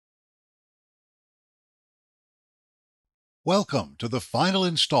Welcome to the final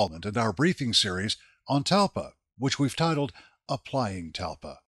installment in our briefing series on TALPA, which we've titled Applying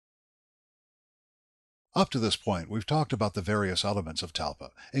TALPA. Up to this point, we've talked about the various elements of TALPA,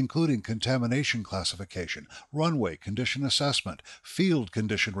 including contamination classification, runway condition assessment, field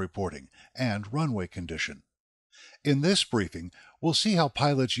condition reporting, and runway condition. In this briefing, we'll see how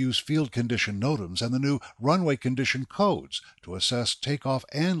pilots use field condition NOTAMs and the new runway condition codes to assess takeoff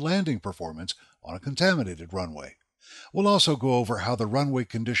and landing performance on a contaminated runway. We'll also go over how the Runway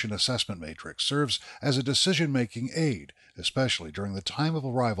Condition Assessment Matrix serves as a decision-making aid, especially during the time of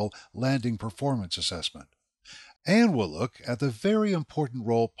arrival landing performance assessment. And we'll look at the very important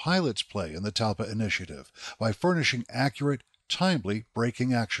role pilots play in the TALPA initiative by furnishing accurate, timely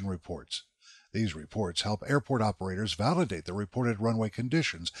braking action reports. These reports help airport operators validate the reported runway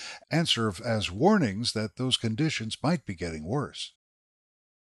conditions and serve as warnings that those conditions might be getting worse.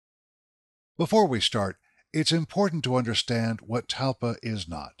 Before we start, it's important to understand what TALPA is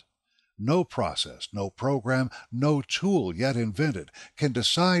not. No process, no program, no tool yet invented can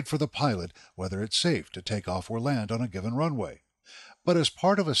decide for the pilot whether it's safe to take off or land on a given runway. But as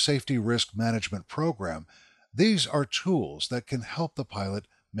part of a safety risk management program, these are tools that can help the pilot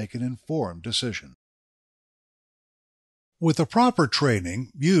make an informed decision. With the proper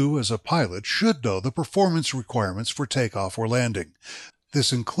training, you as a pilot should know the performance requirements for takeoff or landing.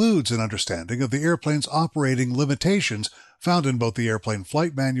 This includes an understanding of the airplane's operating limitations found in both the airplane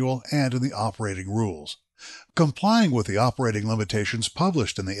flight manual and in the operating rules. Complying with the operating limitations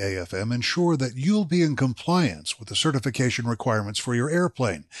published in the AFM ensure that you'll be in compliance with the certification requirements for your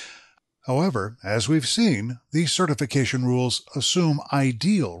airplane. However, as we've seen, these certification rules assume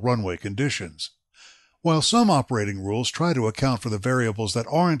ideal runway conditions. While some operating rules try to account for the variables that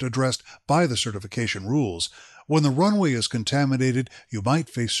aren't addressed by the certification rules, when the runway is contaminated, you might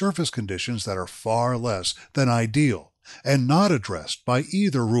face surface conditions that are far less than ideal and not addressed by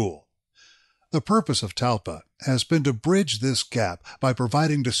either rule. The purpose of TALPA has been to bridge this gap by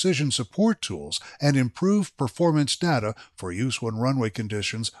providing decision support tools and improved performance data for use when runway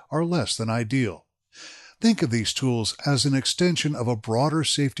conditions are less than ideal. Think of these tools as an extension of a broader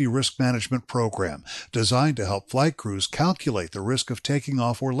safety risk management program designed to help flight crews calculate the risk of taking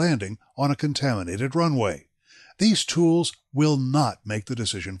off or landing on a contaminated runway. These tools will not make the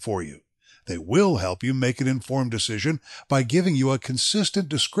decision for you. They will help you make an informed decision by giving you a consistent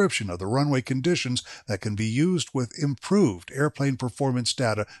description of the runway conditions that can be used with improved airplane performance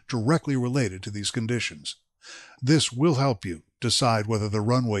data directly related to these conditions. This will help you decide whether the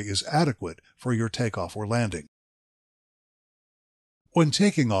runway is adequate for your takeoff or landing. When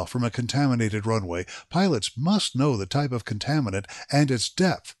taking off from a contaminated runway, pilots must know the type of contaminant and its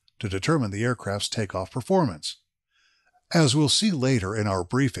depth to determine the aircraft's takeoff performance. As we'll see later in our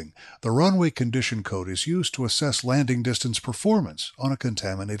briefing, the Runway Condition Code is used to assess landing distance performance on a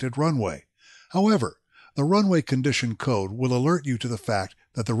contaminated runway. However, the Runway Condition Code will alert you to the fact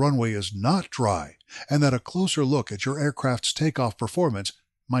that the runway is not dry and that a closer look at your aircraft's takeoff performance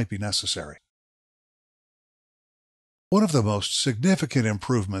might be necessary. One of the most significant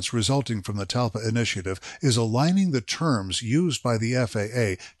improvements resulting from the TALPA initiative is aligning the terms used by the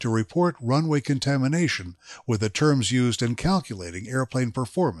FAA to report runway contamination with the terms used in calculating airplane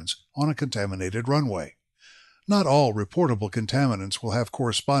performance on a contaminated runway. Not all reportable contaminants will have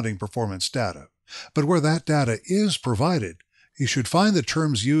corresponding performance data, but where that data is provided, you should find the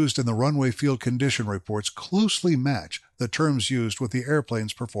terms used in the runway field condition reports closely match the terms used with the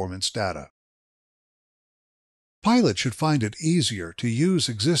airplane's performance data. Pilots should find it easier to use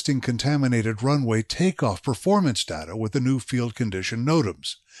existing contaminated runway takeoff performance data with the new field condition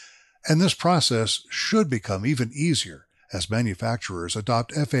NOTAMs, and this process should become even easier as manufacturers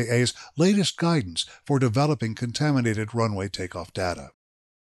adopt FAA's latest guidance for developing contaminated runway takeoff data.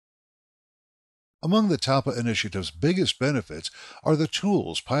 Among the TALPA initiative's biggest benefits are the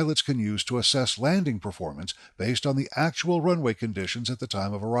tools pilots can use to assess landing performance based on the actual runway conditions at the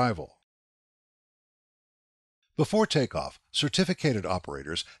time of arrival. Before takeoff, certificated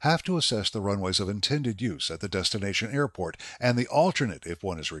operators have to assess the runways of intended use at the destination airport and the alternate if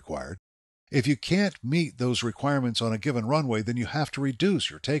one is required. If you can't meet those requirements on a given runway, then you have to reduce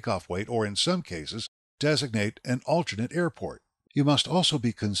your takeoff weight or, in some cases, designate an alternate airport. You must also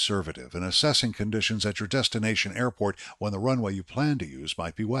be conservative in assessing conditions at your destination airport when the runway you plan to use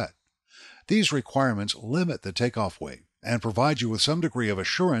might be wet. These requirements limit the takeoff weight and provide you with some degree of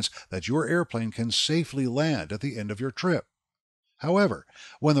assurance that your airplane can safely land at the end of your trip. However,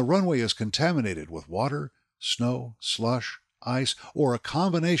 when the runway is contaminated with water, snow, slush, ice, or a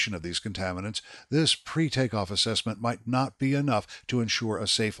combination of these contaminants, this pre-takeoff assessment might not be enough to ensure a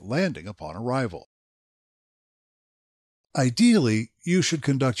safe landing upon arrival. Ideally, you should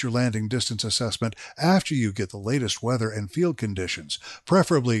conduct your landing distance assessment after you get the latest weather and field conditions,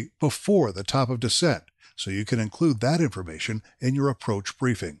 preferably before the top of descent, so you can include that information in your approach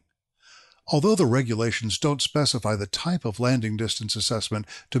briefing. Although the regulations don't specify the type of landing distance assessment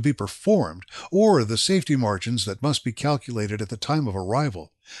to be performed or the safety margins that must be calculated at the time of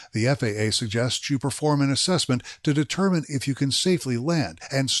arrival, the FAA suggests you perform an assessment to determine if you can safely land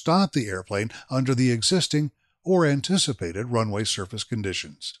and stop the airplane under the existing or anticipated runway surface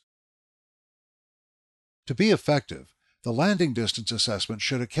conditions. To be effective, the landing distance assessment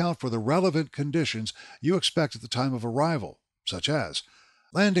should account for the relevant conditions you expect at the time of arrival, such as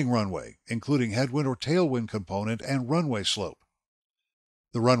landing runway, including headwind or tailwind component and runway slope,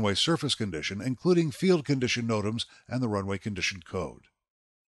 the runway surface condition, including field condition NOTAMs and the runway condition code,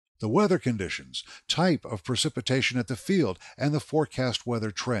 the weather conditions, type of precipitation at the field, and the forecast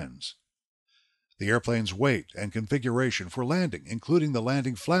weather trends, the airplane's weight and configuration for landing, including the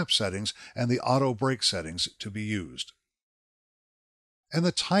landing flap settings and the auto brake settings to be used, and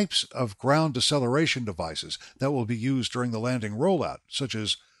the types of ground deceleration devices that will be used during the landing rollout, such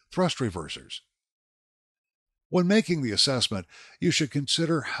as thrust reversers. When making the assessment, you should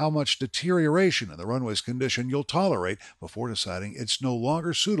consider how much deterioration in the runway's condition you'll tolerate before deciding it's no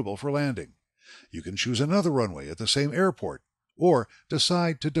longer suitable for landing. You can choose another runway at the same airport, or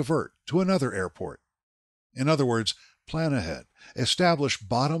decide to divert to another airport. In other words, plan ahead. Establish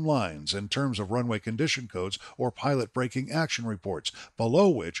bottom lines in terms of runway condition codes or pilot braking action reports, below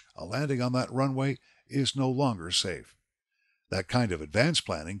which a landing on that runway is no longer safe. That kind of advanced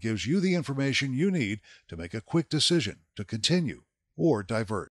planning gives you the information you need to make a quick decision to continue or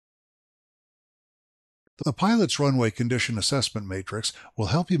divert. The pilot's runway condition assessment matrix will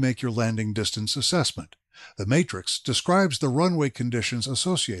help you make your landing distance assessment. The matrix describes the runway conditions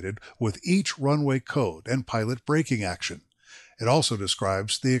associated with each runway code and pilot braking action. It also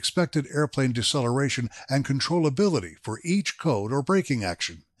describes the expected airplane deceleration and controllability for each code or braking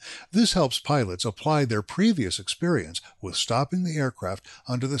action. This helps pilots apply their previous experience with stopping the aircraft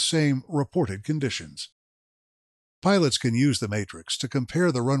under the same reported conditions. Pilots can use the matrix to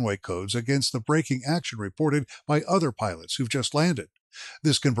compare the runway codes against the braking action reported by other pilots who've just landed.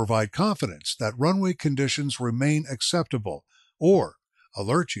 This can provide confidence that runway conditions remain acceptable or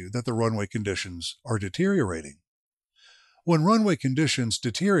alert you that the runway conditions are deteriorating. When runway conditions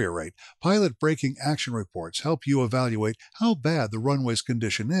deteriorate, pilot braking action reports help you evaluate how bad the runway's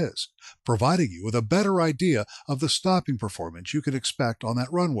condition is, providing you with a better idea of the stopping performance you can expect on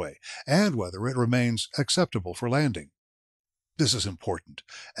that runway and whether it remains acceptable for landing. This is important.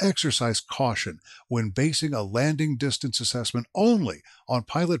 Exercise caution when basing a landing distance assessment only on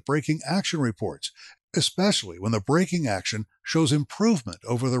pilot braking action reports, especially when the braking action shows improvement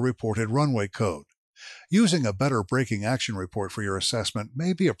over the reported runway code. Using a better braking action report for your assessment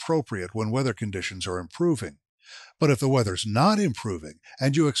may be appropriate when weather conditions are improving. But if the weather's not improving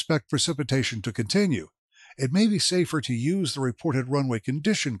and you expect precipitation to continue, it may be safer to use the reported runway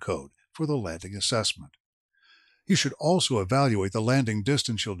condition code for the landing assessment. You should also evaluate the landing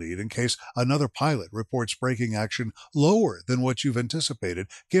distance you'll need in case another pilot reports braking action lower than what you've anticipated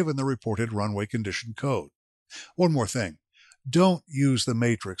given the reported runway condition code. One more thing. Don't use the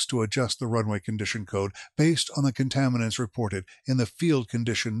matrix to adjust the runway condition code based on the contaminants reported in the field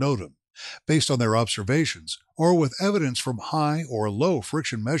condition NOTAM. Based on their observations, or with evidence from high or low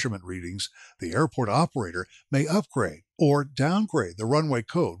friction measurement readings, the airport operator may upgrade or downgrade the runway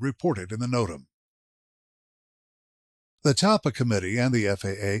code reported in the NOTAM. The TALPA Committee and the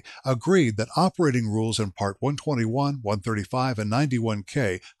FAA agreed that operating rules in Part 121, 135, and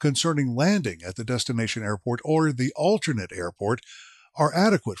 91K concerning landing at the destination airport or the alternate airport are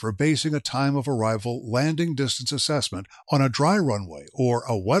adequate for basing a time of arrival landing distance assessment on a dry runway or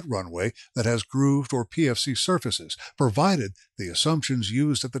a wet runway that has grooved or PFC surfaces, provided the assumptions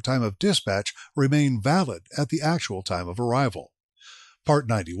used at the time of dispatch remain valid at the actual time of arrival. Part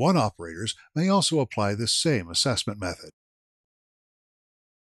 91 operators may also apply this same assessment method.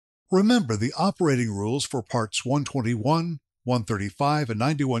 Remember, the operating rules for Parts 121, 135, and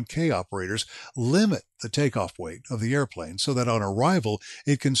 91K operators limit the takeoff weight of the airplane so that on arrival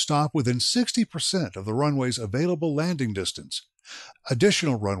it can stop within 60% of the runway's available landing distance.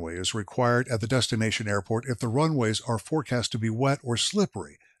 Additional runway is required at the destination airport if the runways are forecast to be wet or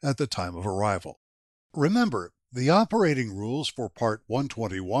slippery at the time of arrival. Remember, the operating rules for Part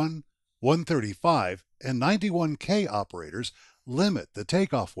 121, 135, and 91K operators limit the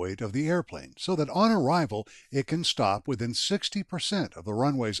takeoff weight of the airplane so that on arrival it can stop within 60% of the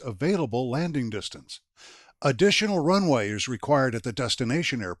runway's available landing distance. Additional runway is required at the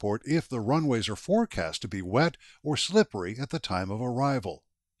destination airport if the runways are forecast to be wet or slippery at the time of arrival.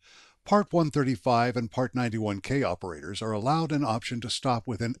 Part 135 and Part 91K operators are allowed an option to stop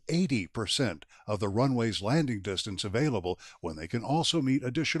within 80% of the runway's landing distance available when they can also meet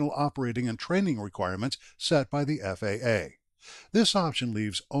additional operating and training requirements set by the FAA. This option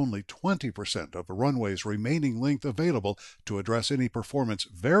leaves only 20% of the runway's remaining length available to address any performance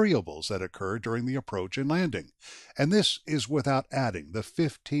variables that occur during the approach and landing, and this is without adding the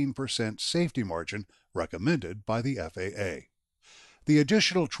 15% safety margin recommended by the FAA. The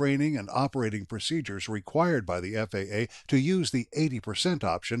additional training and operating procedures required by the FAA to use the 80%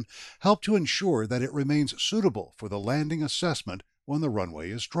 option help to ensure that it remains suitable for the landing assessment when the runway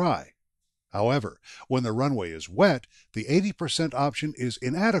is dry. However, when the runway is wet, the 80% option is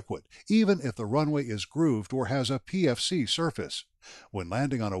inadequate, even if the runway is grooved or has a PFC surface. When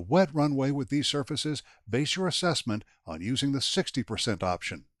landing on a wet runway with these surfaces, base your assessment on using the 60%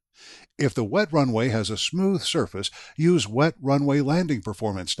 option. If the wet runway has a smooth surface, use wet runway landing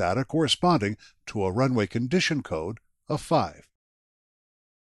performance data corresponding to a runway condition code of 5.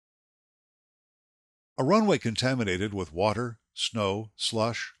 A runway contaminated with water, snow,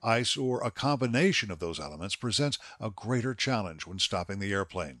 slush, ice, or a combination of those elements presents a greater challenge when stopping the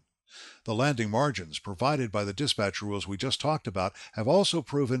airplane. The landing margins provided by the dispatch rules we just talked about have also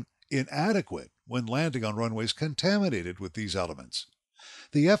proven inadequate when landing on runways contaminated with these elements.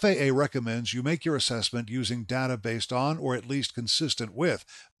 The FAA recommends you make your assessment using data based on, or at least consistent with,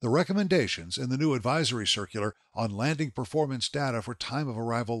 the recommendations in the new advisory circular on landing performance data for time of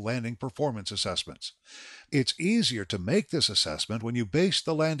arrival landing performance assessments. It's easier to make this assessment when you base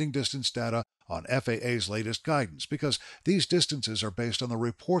the landing distance data on FAA's latest guidance, because these distances are based on the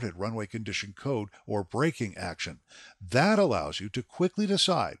reported runway condition code or braking action. That allows you to quickly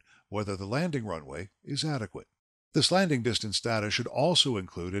decide whether the landing runway is adequate. This landing distance data should also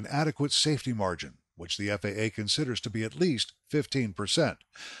include an adequate safety margin, which the FAA considers to be at least 15%.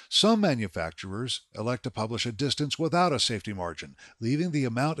 Some manufacturers elect to publish a distance without a safety margin, leaving the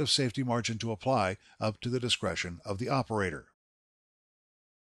amount of safety margin to apply up to the discretion of the operator.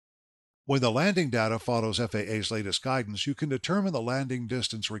 When the landing data follows FAA's latest guidance, you can determine the landing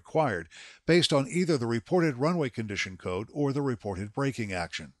distance required based on either the reported runway condition code or the reported braking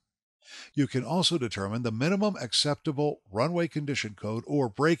action. You can also determine the minimum acceptable runway condition code or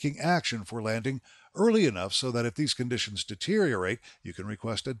braking action for landing early enough so that if these conditions deteriorate, you can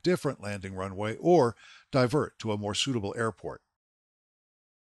request a different landing runway or divert to a more suitable airport.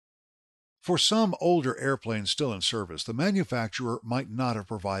 For some older airplanes still in service, the manufacturer might not have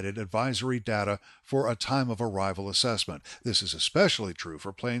provided advisory data for a time of arrival assessment. This is especially true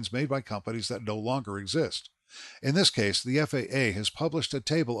for planes made by companies that no longer exist. In this case, the FAA has published a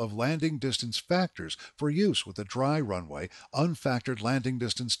table of landing distance factors for use with the dry runway unfactored landing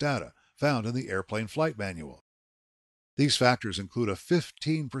distance data found in the airplane flight manual. These factors include a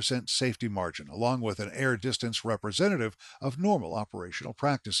 15% safety margin along with an air distance representative of normal operational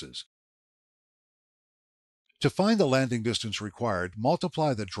practices. To find the landing distance required,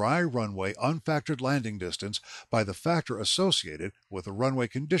 multiply the dry runway unfactored landing distance by the factor associated with the runway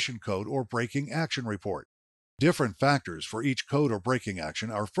condition code or braking action report. Different factors for each code or braking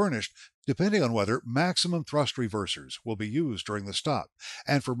action are furnished depending on whether maximum thrust reversers will be used during the stop,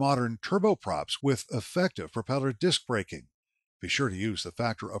 and for modern turboprops with effective propeller disc braking. Be sure to use the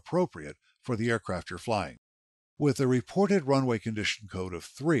factor appropriate for the aircraft you're flying. With a reported runway condition code of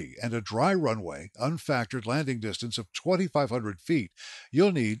 3 and a dry runway unfactored landing distance of 2,500 feet,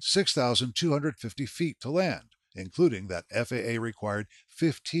 you'll need 6,250 feet to land, including that FAA-required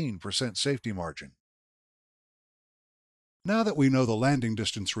 15% safety margin. Now that we know the landing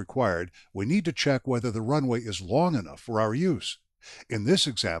distance required, we need to check whether the runway is long enough for our use. In this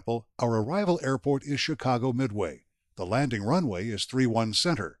example, our arrival airport is Chicago Midway. The landing runway is 31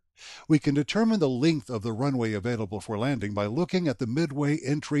 Center. We can determine the length of the runway available for landing by looking at the Midway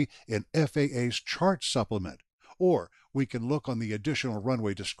entry in FAA's chart supplement, or we can look on the additional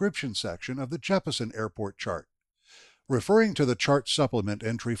runway description section of the Jeppesen Airport chart. Referring to the chart supplement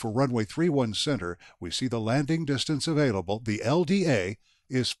entry for runway 31 Center, we see the landing distance available, the LDA,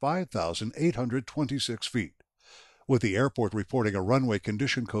 is 5,826 feet. With the airport reporting a runway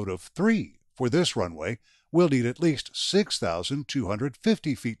condition code of 3 for this runway, we'll need at least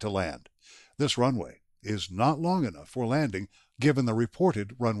 6,250 feet to land. This runway is not long enough for landing given the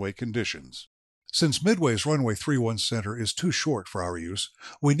reported runway conditions. Since Midway's runway 31 Center is too short for our use,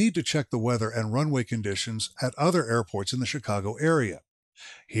 we need to check the weather and runway conditions at other airports in the Chicago area.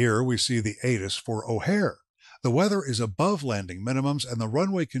 Here we see the ATIS for O'Hare. The weather is above landing minimums, and the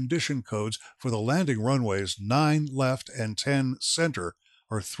runway condition codes for the landing runways 9 left and 10 center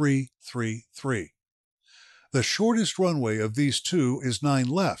are 333. The shortest runway of these two is 9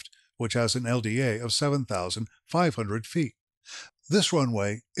 left, which has an LDA of 7,500 feet. This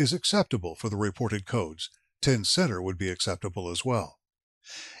runway is acceptable for the reported codes. 10 center would be acceptable as well.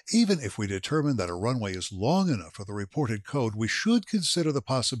 Even if we determine that a runway is long enough for the reported code, we should consider the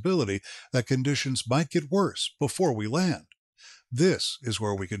possibility that conditions might get worse before we land. This is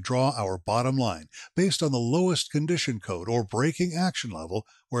where we can draw our bottom line based on the lowest condition code or braking action level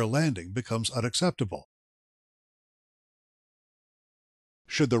where landing becomes unacceptable.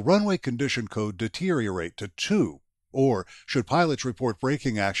 Should the runway condition code deteriorate to 2, or should pilots report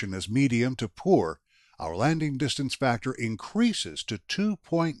braking action as medium to poor, our landing distance factor increases to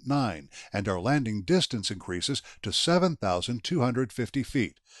 2.9 and our landing distance increases to 7,250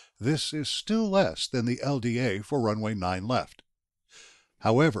 feet. This is still less than the LDA for runway 9 left.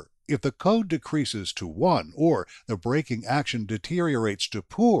 However, if the code decreases to 1 or the braking action deteriorates to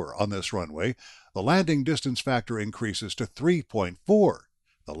poor on this runway, the landing distance factor increases to 3.4.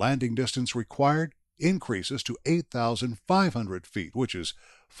 The landing distance required increases to 8,500 feet, which is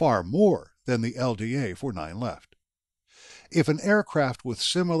far more than the LDA for 9 left. If an aircraft with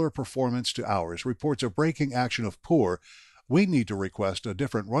similar performance to ours reports a braking action of poor, we need to request a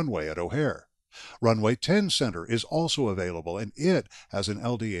different runway at O'Hare. Runway 10 center is also available, and it has an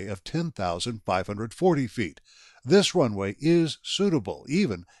LDA of 10,540 feet. This runway is suitable,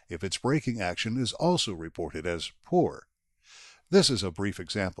 even if its braking action is also reported as poor. This is a brief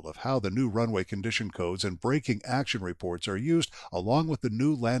example of how the new runway condition codes and braking action reports are used along with the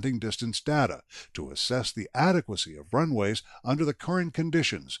new landing distance data to assess the adequacy of runways under the current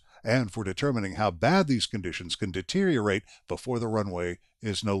conditions and for determining how bad these conditions can deteriorate before the runway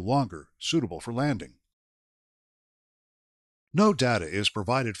is no longer suitable for landing. No data is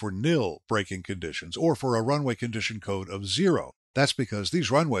provided for nil braking conditions or for a runway condition code of 0. That's because these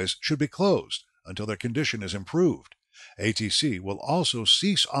runways should be closed until their condition is improved. ATC will also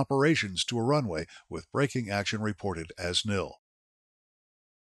cease operations to a runway with braking action reported as nil.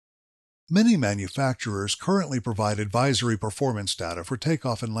 Many manufacturers currently provide advisory performance data for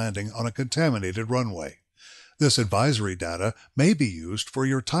takeoff and landing on a contaminated runway. This advisory data may be used for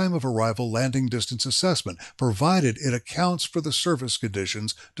your time of arrival landing distance assessment, provided it accounts for the surface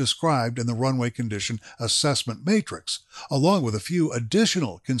conditions described in the Runway Condition Assessment Matrix, along with a few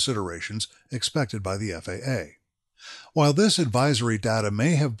additional considerations expected by the FAA. While this advisory data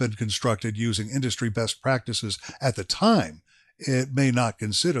may have been constructed using industry best practices at the time, it may not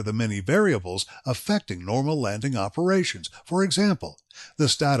consider the many variables affecting normal landing operations. For example,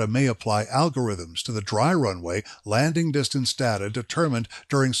 this data may apply algorithms to the dry runway landing distance data determined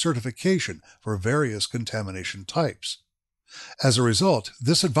during certification for various contamination types. As a result,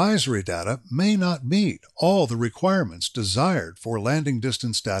 this advisory data may not meet all the requirements desired for landing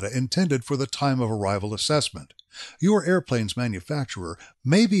distance data intended for the time of arrival assessment. Your airplane's manufacturer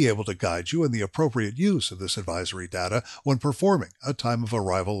may be able to guide you in the appropriate use of this advisory data when performing a time of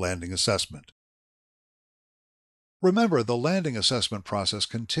arrival landing assessment. Remember, the landing assessment process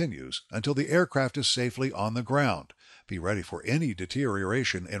continues until the aircraft is safely on the ground. Be ready for any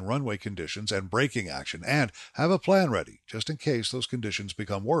deterioration in runway conditions and braking action, and have a plan ready just in case those conditions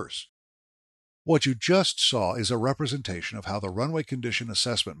become worse. What you just saw is a representation of how the Runway Condition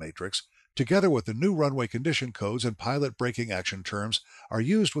Assessment Matrix, together with the new runway condition codes and pilot braking action terms, are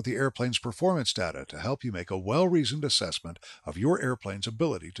used with the airplane's performance data to help you make a well-reasoned assessment of your airplane's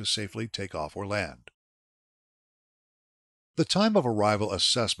ability to safely take off or land. The time of arrival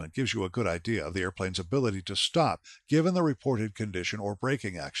assessment gives you a good idea of the airplane's ability to stop given the reported condition or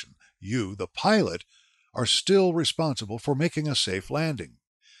braking action. You, the pilot, are still responsible for making a safe landing.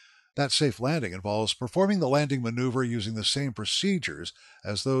 That safe landing involves performing the landing maneuver using the same procedures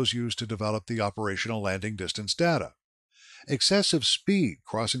as those used to develop the operational landing distance data. Excessive speed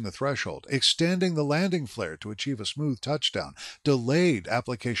crossing the threshold, extending the landing flare to achieve a smooth touchdown, delayed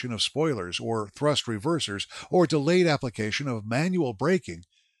application of spoilers or thrust reversers, or delayed application of manual braking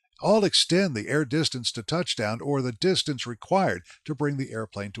all extend the air distance to touchdown or the distance required to bring the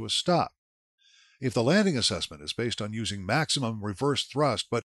airplane to a stop. If the landing assessment is based on using maximum reverse thrust,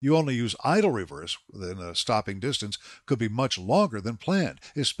 but you only use idle reverse, then a stopping distance could be much longer than planned,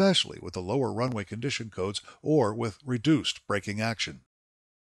 especially with the lower runway condition codes or with reduced braking action.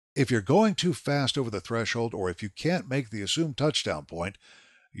 If you're going too fast over the threshold, or if you can't make the assumed touchdown point,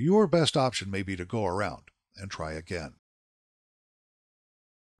 your best option may be to go around and try again.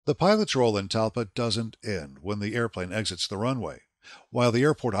 The pilot's role in TALPA doesn't end when the airplane exits the runway. While the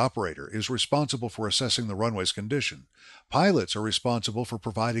airport operator is responsible for assessing the runway's condition, pilots are responsible for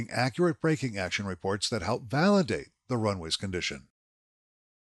providing accurate braking action reports that help validate the runway's condition.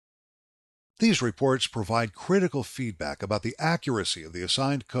 These reports provide critical feedback about the accuracy of the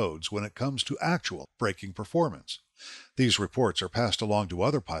assigned codes when it comes to actual braking performance. These reports are passed along to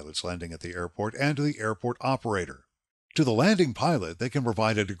other pilots landing at the airport and to the airport operator. To the landing pilot, they can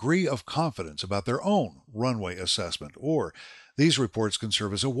provide a degree of confidence about their own runway assessment, or these reports can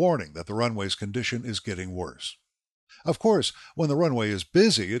serve as a warning that the runway's condition is getting worse. Of course, when the runway is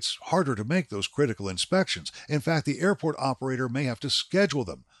busy, it's harder to make those critical inspections. In fact, the airport operator may have to schedule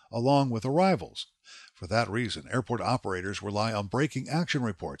them along with arrivals. For that reason, airport operators rely on braking action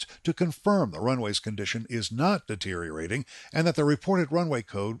reports to confirm the runway's condition is not deteriorating and that the reported runway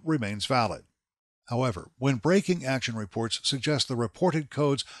code remains valid. However, when braking action reports suggest the reported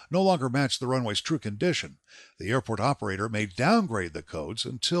codes no longer match the runway's true condition, the airport operator may downgrade the codes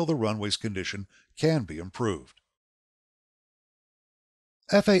until the runway's condition can be improved.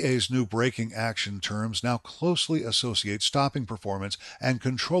 FAA's new braking action terms now closely associate stopping performance and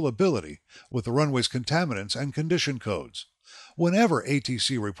controllability with the runway's contaminants and condition codes. Whenever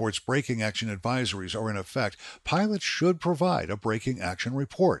ATC reports braking action advisories are in effect, pilots should provide a braking action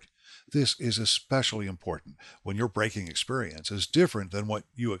report. This is especially important when your braking experience is different than what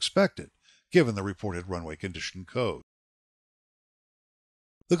you expected, given the reported runway condition code.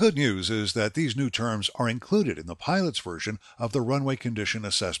 The good news is that these new terms are included in the pilot's version of the Runway Condition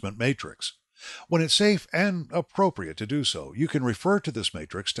Assessment Matrix. When it's safe and appropriate to do so, you can refer to this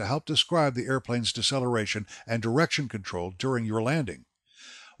matrix to help describe the airplane's deceleration and direction control during your landing.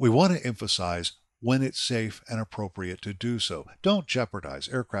 We want to emphasize when it's safe and appropriate to do so. Don't jeopardize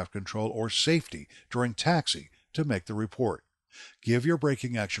aircraft control or safety during taxi to make the report. Give your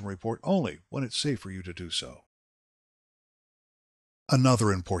braking action report only when it's safe for you to do so.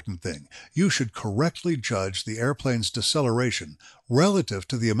 Another important thing, you should correctly judge the airplane's deceleration relative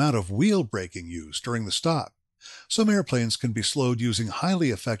to the amount of wheel braking used during the stop. Some airplanes can be slowed using highly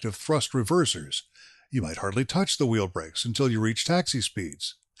effective thrust reversers. You might hardly touch the wheel brakes until you reach taxi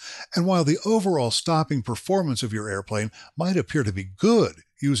speeds. And while the overall stopping performance of your airplane might appear to be good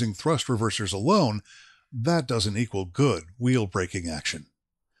using thrust reversers alone, that doesn't equal good wheel braking action.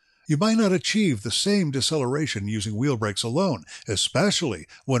 You might not achieve the same deceleration using wheel brakes alone, especially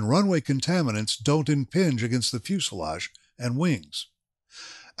when runway contaminants don't impinge against the fuselage and wings.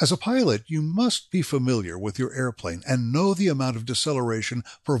 As a pilot, you must be familiar with your airplane and know the amount of deceleration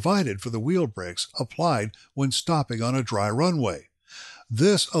provided for the wheel brakes applied when stopping on a dry runway.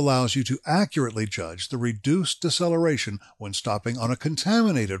 This allows you to accurately judge the reduced deceleration when stopping on a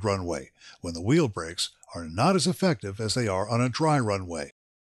contaminated runway, when the wheel brakes are not as effective as they are on a dry runway.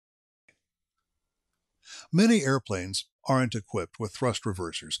 Many airplanes aren't equipped with thrust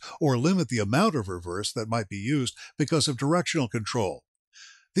reversers or limit the amount of reverse that might be used because of directional control.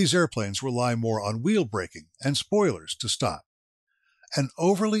 These airplanes rely more on wheel braking and spoilers to stop. An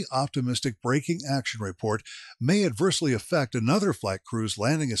overly optimistic braking action report may adversely affect another flight crew's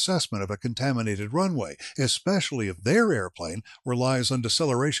landing assessment of a contaminated runway, especially if their airplane relies on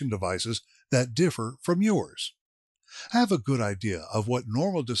deceleration devices that differ from yours. Have a good idea of what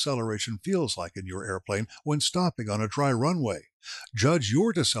normal deceleration feels like in your airplane when stopping on a dry runway. Judge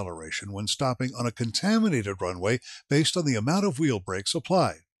your deceleration when stopping on a contaminated runway based on the amount of wheel brakes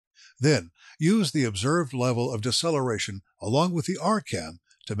applied. Then, use the observed level of deceleration along with the RCAM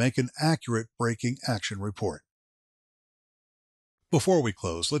to make an accurate braking action report. Before we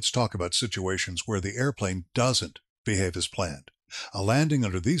close, let's talk about situations where the airplane doesn't behave as planned. A landing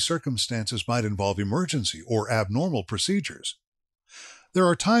under these circumstances might involve emergency or abnormal procedures. There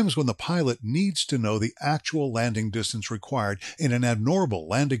are times when the pilot needs to know the actual landing distance required in an abnormal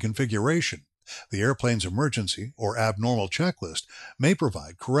landing configuration. The airplane's emergency or abnormal checklist may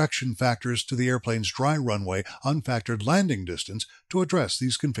provide correction factors to the airplane's dry runway unfactored landing distance to address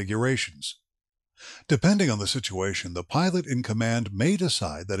these configurations. Depending on the situation, the pilot in command may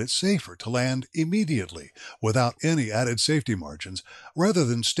decide that it's safer to land immediately without any added safety margins rather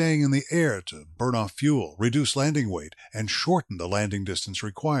than staying in the air to burn off fuel, reduce landing weight, and shorten the landing distance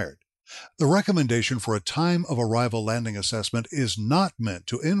required. The recommendation for a time of arrival landing assessment is not meant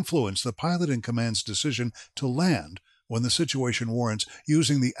to influence the pilot in command's decision to land when the situation warrants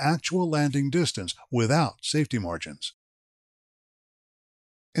using the actual landing distance without safety margins.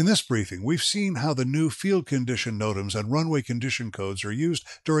 In this briefing, we've seen how the new field condition NOTAMs and runway condition codes are used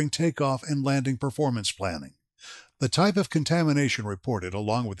during takeoff and landing performance planning. The type of contamination reported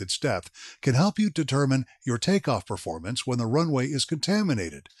along with its depth can help you determine your takeoff performance when the runway is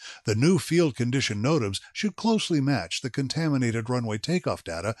contaminated. The new field condition NOTAMs should closely match the contaminated runway takeoff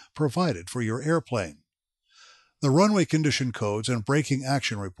data provided for your airplane. The runway condition codes and braking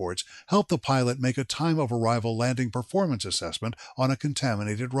action reports help the pilot make a time of arrival landing performance assessment on a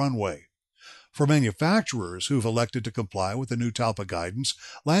contaminated runway. For manufacturers who've elected to comply with the new TALPA guidance,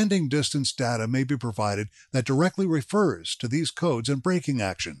 landing distance data may be provided that directly refers to these codes and braking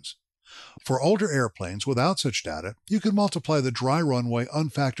actions. For older airplanes without such data, you can multiply the dry runway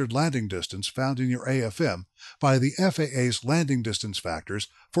unfactored landing distance found in your AFM by the FAA's landing distance factors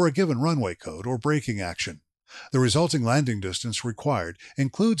for a given runway code or braking action. The resulting landing distance required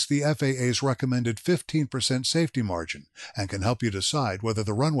includes the FAA's recommended 15% safety margin and can help you decide whether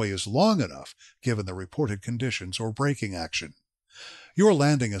the runway is long enough given the reported conditions or braking action. Your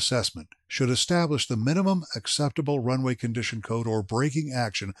landing assessment should establish the minimum acceptable runway condition code or braking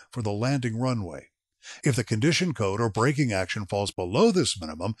action for the landing runway. If the condition code or braking action falls below this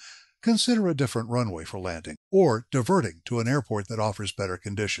minimum, consider a different runway for landing or diverting to an airport that offers better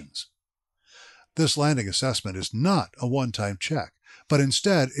conditions. This landing assessment is not a one-time check, but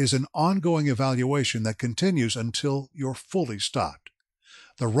instead is an ongoing evaluation that continues until you're fully stopped.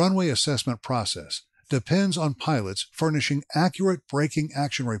 The runway assessment process depends on pilots furnishing accurate braking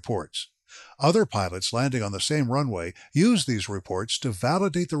action reports. Other pilots landing on the same runway use these reports to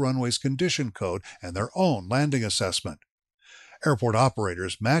validate the runway's condition code and their own landing assessment. Airport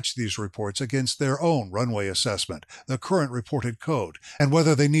operators match these reports against their own runway assessment, the current reported code, and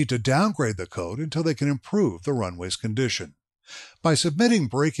whether they need to downgrade the code until they can improve the runway's condition. By submitting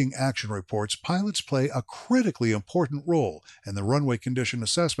braking action reports, pilots play a critically important role in the runway condition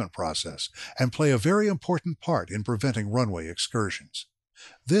assessment process and play a very important part in preventing runway excursions.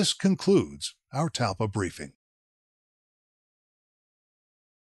 This concludes our TALPA briefing.